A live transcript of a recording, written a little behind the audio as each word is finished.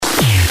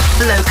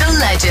Local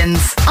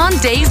legends on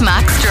Dave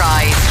Max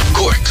Drive.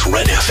 Cork's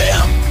Red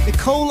FM.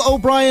 Nicole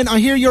O'Brien, I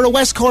hear you're a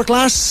West Cork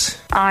lass.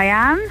 I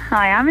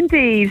am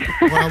indeed.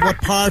 Well,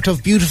 what part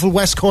of beautiful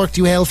West Cork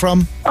do you hail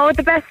from? Oh,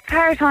 the best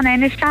part on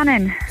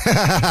Innishannon.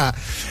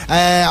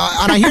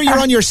 And I hear you're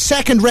on your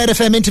second Red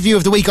FM interview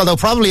of the week, although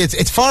probably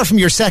it's far from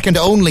your second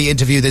only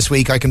interview this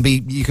week.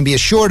 You can be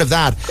assured of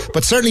that.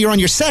 But certainly you're on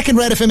your second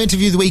Red FM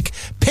interview of the week,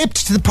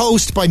 pipped to the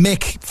post by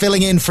Mick,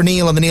 filling in for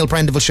Neil on the Neil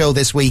Prendeville Show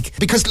this week.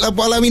 Because,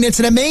 well, I mean, it's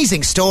an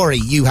amazing story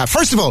you have.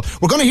 First of all,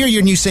 we're going to hear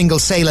your new single,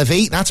 C'est La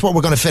Vie. That's what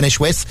we're going to finish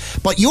with.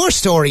 But your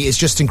story is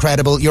just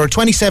incredible. You're a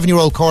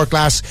 27-year-old Cork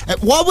lass.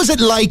 What was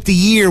it like the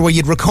year where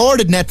you'd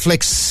recorded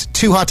Netflix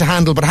Too Hot to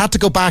Handle but had to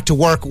go back to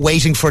work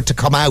waiting for it to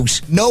come out,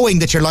 knowing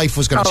that your life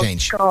was going to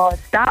change? Oh God,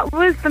 that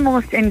was the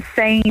most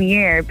insane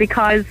year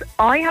because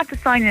I had to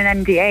sign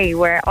an NDA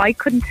where I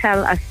couldn't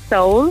tell a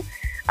soul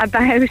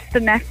about the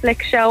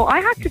Netflix show.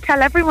 I had to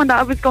tell everyone that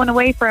I was going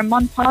away for a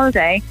month's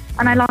holiday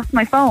and I lost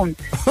my phone.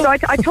 So I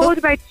told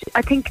about,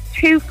 I think,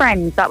 2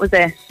 friends. That was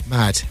it.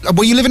 Mad.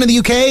 Were you living in the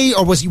UK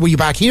or were you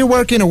back here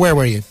working or where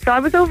were you? So I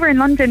was over in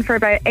London for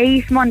about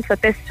 8 months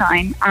at this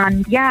time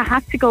and I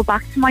had to go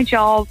back to my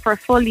job for a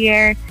full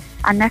year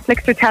and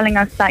Netflix were telling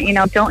us that,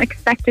 don't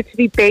expect it to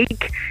be big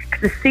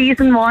because it's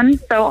season 1.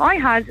 So I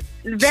had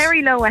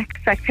very low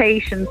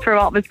expectations for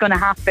what was going to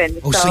happen.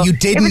 Oh, so you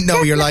didn't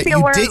know your life.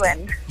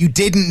 You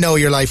didn't know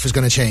your life was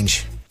going to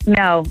change.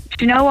 No.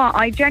 Do you know what?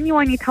 I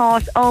genuinely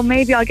thought,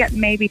 maybe I'll get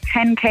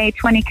 10k,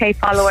 20k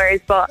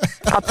followers, but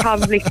I'll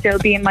probably still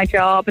be in my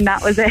job, and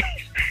that was it.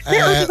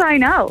 Little as I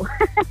know.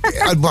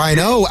 I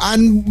know.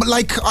 And,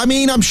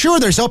 I'm sure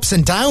there's ups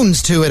and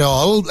downs to it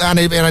all, and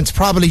it's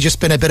probably just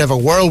been a bit of a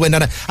whirlwind.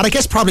 And I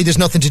guess probably there's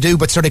nothing to do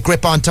but sort of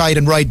grip on tight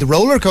and ride the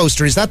roller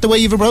coaster. Is that the way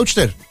you've approached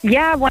it?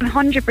 Yeah,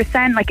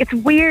 100%. It's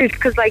weird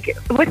because,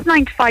 with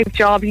 9-to-5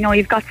 job,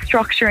 you've got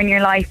structure in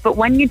your life. But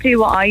when you do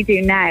what I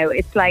do now,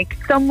 it's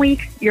some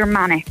weeks you're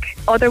manic.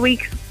 Other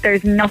weeks,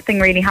 there's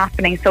nothing really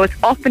happening. So it's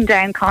up and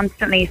down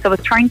constantly. So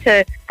it's trying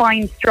to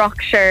find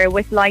structure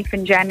with life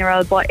in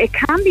general, but it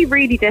can be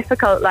really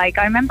difficult. I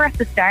remember at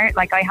the start,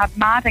 I had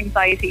mad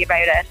anxiety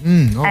about it,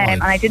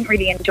 and I didn't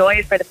really enjoy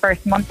it for the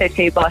first month or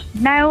 2, but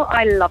now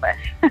I love it.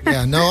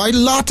 Yeah, no, a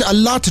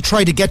lot to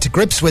try to get to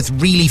grips with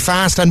really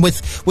fast, and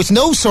with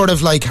no sort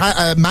of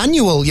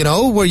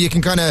manual, where you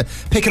can kind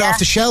of pick it off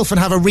the shelf and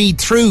have a read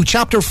through.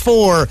 Chapter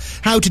 4,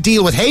 how to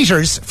deal with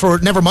haters, for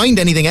never mind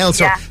anything else,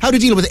 or how to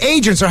deal with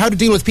agents, or how to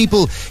deal with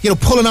people,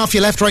 pulling off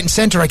you left, right and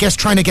centre, I guess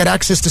trying to get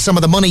access to some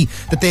of the money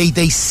that they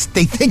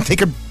think they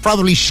could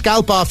probably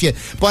scalp off you.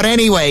 But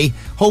anyway,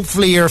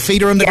 hopefully your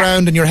feet are on the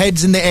ground and your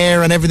head's in the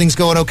air and everything's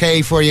going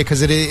okay for you,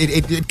 because it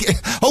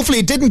hopefully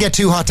it didn't get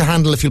too hot to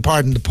handle, if you'll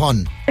pardon the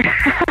pun.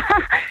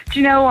 Do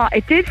you know what?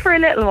 It did for a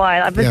little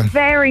while. I was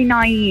very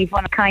naive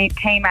when it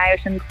came out,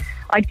 and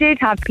I did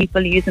have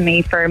people using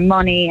me for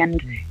money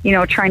and,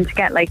 trying to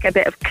get a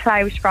bit of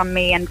clout from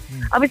me, and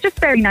I was just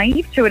very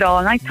naive to it all,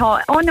 and I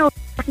thought, oh no,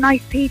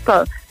 nice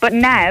people. But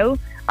now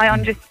I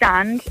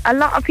understand a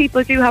lot of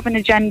people do have an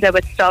agenda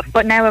with stuff,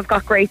 but now I've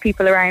got great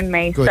people around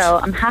me. Good. So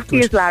I'm happy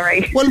as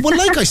Larry. Well,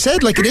 like I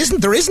said,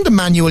 there isn't a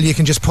manual you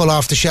can just pull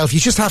off the shelf. You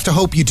just have to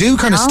hope you do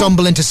kind of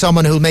stumble into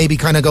someone who'll maybe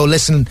kind of go,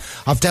 listen,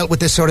 I've dealt with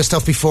this sort of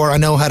stuff before, I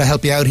know how to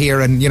help you out here,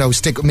 and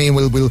stick with me, and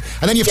we'll and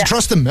then you have to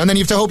trust them, and then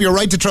you have to hope you're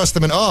right to trust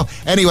them. And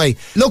anyway,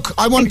 look,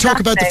 I want to talk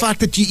about the fact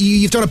that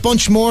you've done a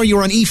bunch more. You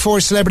were on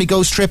E4 Celebrity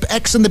Ghost Trip,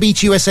 X on the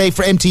Beach USA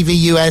for MTV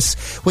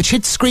US, which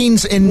hit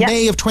screens in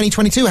May of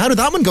 2022. How did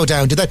that one go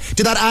down? Did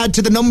that add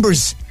to the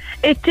numbers?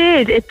 It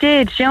did.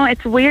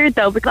 It's weird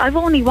though, because I've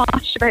only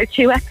watched about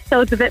 2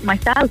 episodes of it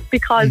myself,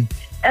 because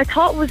I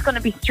thought it was going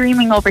to be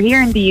streaming over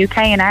here in the UK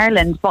and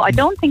Ireland, but I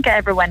don't think it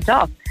ever went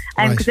up,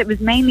 because it was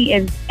mainly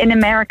in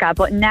America.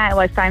 But now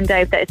I found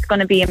out that it's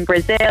going to be in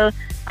Brazil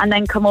and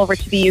then come over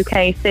to the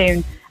UK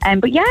soon.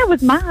 But yeah, it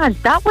was mad.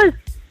 That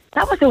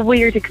was a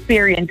weird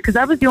experience, because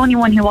I was the only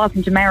one who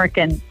wasn't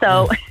American,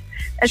 so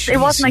it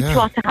wasn't Too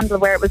Hot to Handle,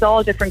 where it was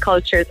all different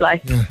cultures.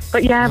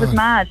 But yeah, it was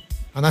mad.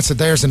 And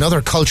there's another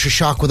culture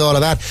shock with all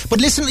of that.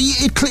 But listen,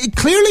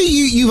 clearly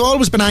you've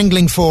always been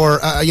angling for,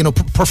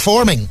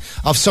 performing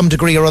of some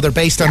degree or other,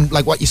 based on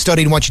what you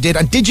studied and what you did.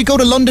 And did you go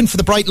to London for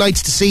the bright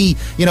lights to see,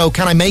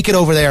 can I make it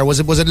over there? Was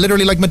it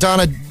literally like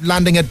Madonna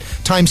landing at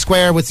Times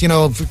Square with,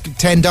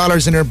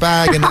 $10 in her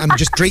bag and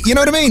just drink? You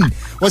know what I mean?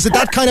 Was it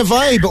that kind of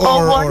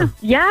vibe?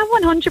 Yeah,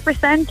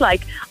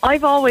 100%.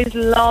 I've always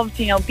loved,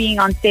 being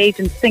on stage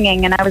and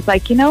singing. And I was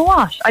like, you know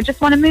what? I just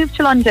want to move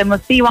to London. We'll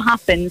see what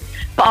happens.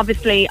 But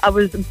obviously I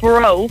was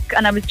broke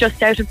and I was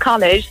just out of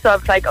college, so I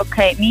was like,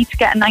 okay, need to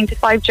get a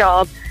 9-to-5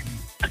 job,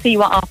 see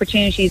what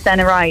opportunities then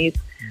arise.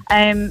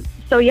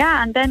 So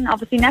yeah, and then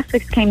obviously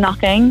Netflix came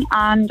knocking,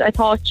 and I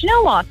thought, you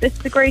know what, this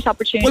is a great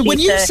opportunity. Well, when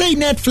you say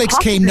Netflix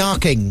came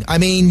knocking, I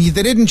mean,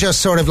 they didn't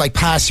just sort of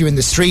pass you in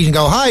the street and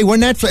go, hi, we're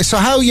Netflix. So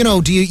how,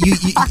 do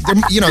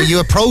you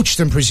approach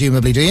them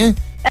presumably, do you?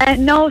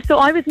 No, so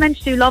I was meant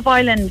to do Love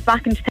Island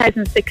back in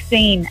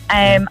 2016,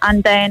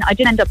 and then I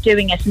didn't end up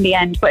doing it in the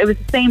end, but it was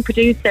the same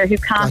producer who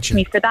cast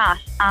me for that.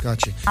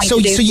 Gotcha. So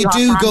you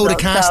do go to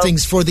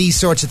castings for these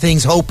sorts of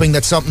things, hoping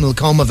that something will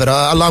come of it,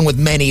 along with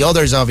many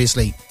others,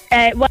 obviously.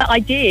 Well, I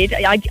did.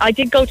 I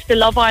did go to the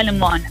Love Island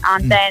one,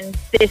 and then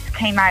this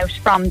came out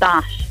from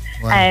that.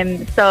 Wow.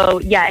 So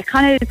yeah, it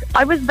kind of.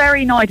 I was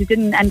very annoyed I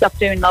didn't end up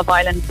doing Love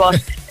Island,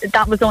 but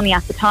that was only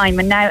at the time,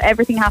 and now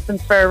everything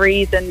happens for a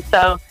reason.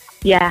 So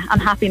yeah, I'm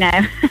happy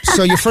now.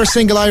 So your first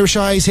single, Irish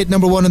Eyes, hit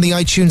number 1 in the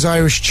iTunes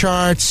Irish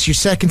charts. Your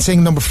second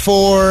single, number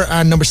 4,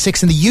 and number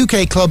 6 in the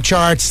UK club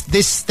charts.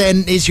 This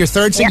then is your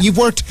third single. You've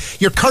worked,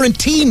 your current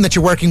team that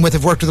you're working with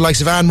have worked with the likes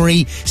of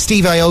Anne-Marie,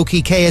 Steve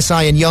Aoki,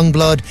 KSI and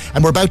Youngblood,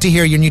 and we're about to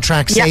hear your new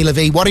track, C'est La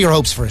Vie. What are your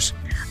hopes for it?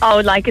 Oh,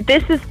 like,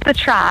 this is the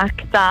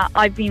track that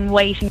I've been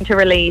waiting to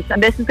release,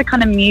 and this is the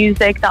kind of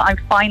music that I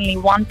finally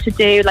want to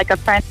do, like a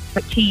friend,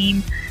 a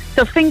team.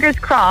 So fingers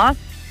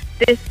crossed,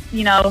 this,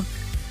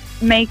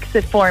 makes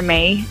it for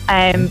me,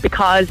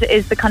 because it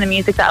is the kind of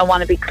music that I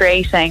want to be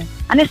creating,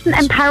 and it's an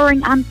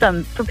empowering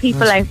anthem for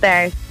people out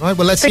there. Right,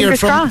 well, let's hear it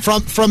from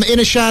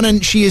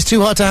Innishannon. She is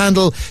too hot to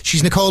handle.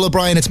 She's Nicole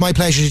O'Brien. It's my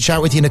pleasure to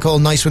chat with you, Nicole.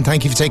 Nice one.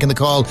 Thank you for taking the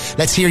call.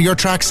 Let's hear your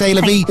track, C'est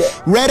La Vie.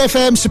 Red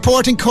FM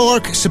supporting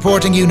Cork,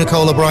 supporting you,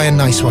 Nicole O'Brien.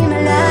 Nice one.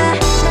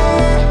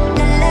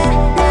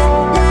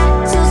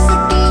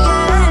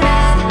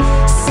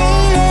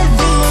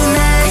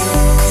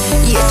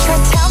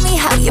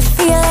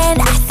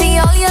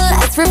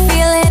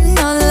 Revealing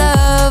no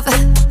love,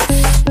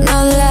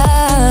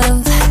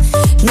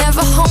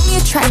 never home, you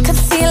try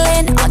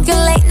concealing all your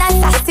late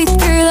nights, I see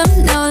through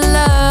them. No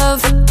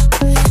love,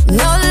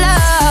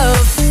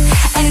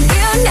 and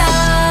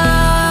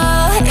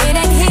it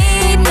ain't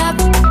heating up,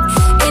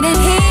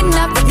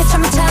 it's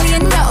time to tell you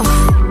no.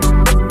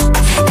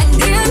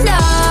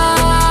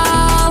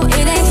 And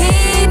it ain't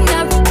heating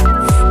up,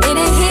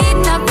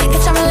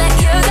 it's time to let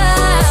you go.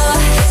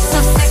 So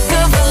sick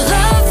of all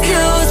love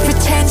yous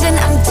pretending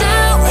I'm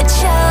done with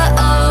you.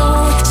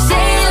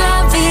 C'est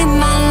la vie,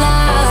 my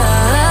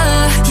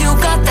love. You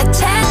got the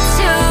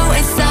tattoo,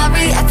 and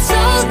sorry I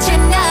told you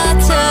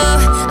not to.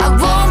 I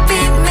won't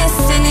be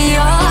missing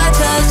your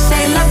touch.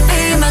 C'est la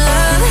vie, my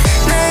love.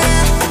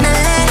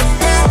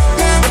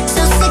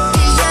 So sick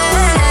of your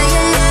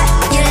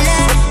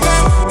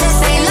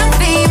C'est la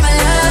vie, my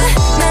love.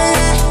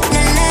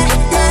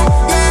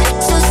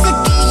 So sick of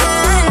your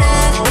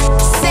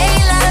C'est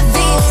la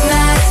vie, my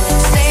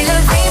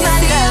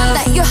love.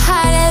 That you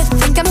hide it,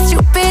 think I'm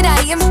stupid, I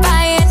am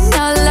buying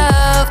no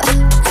love.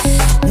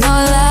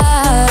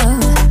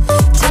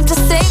 Time to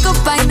say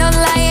goodbye, no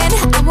lying.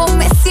 I won't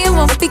miss you,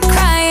 won't be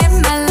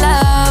crying, my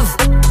love.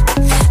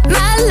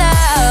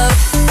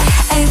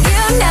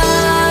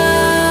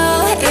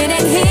 And it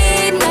ain't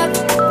heating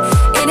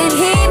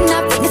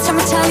up, it's time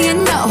to tell you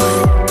no.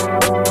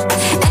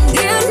 And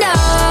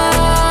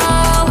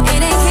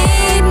it ain't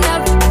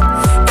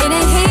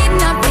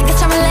heating up, it's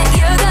time to let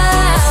you go.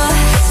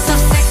 So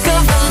sick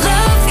of all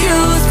love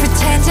yous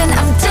pretending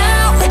I'm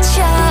down with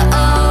you.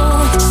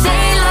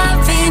 C'est la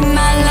vie,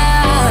 my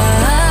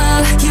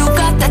love. You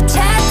got the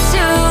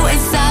tattoo,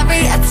 and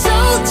sorry I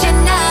told you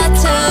not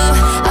to.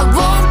 I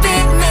won't be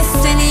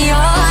missing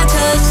your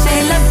touch.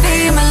 C'est la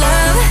vie, my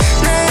love.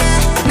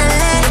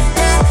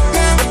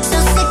 So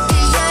sick of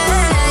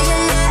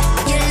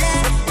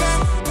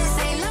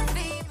C'est la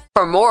vie.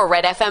 For more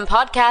Red FM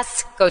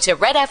podcasts, go to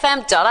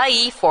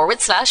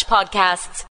redfm.ie/podcasts.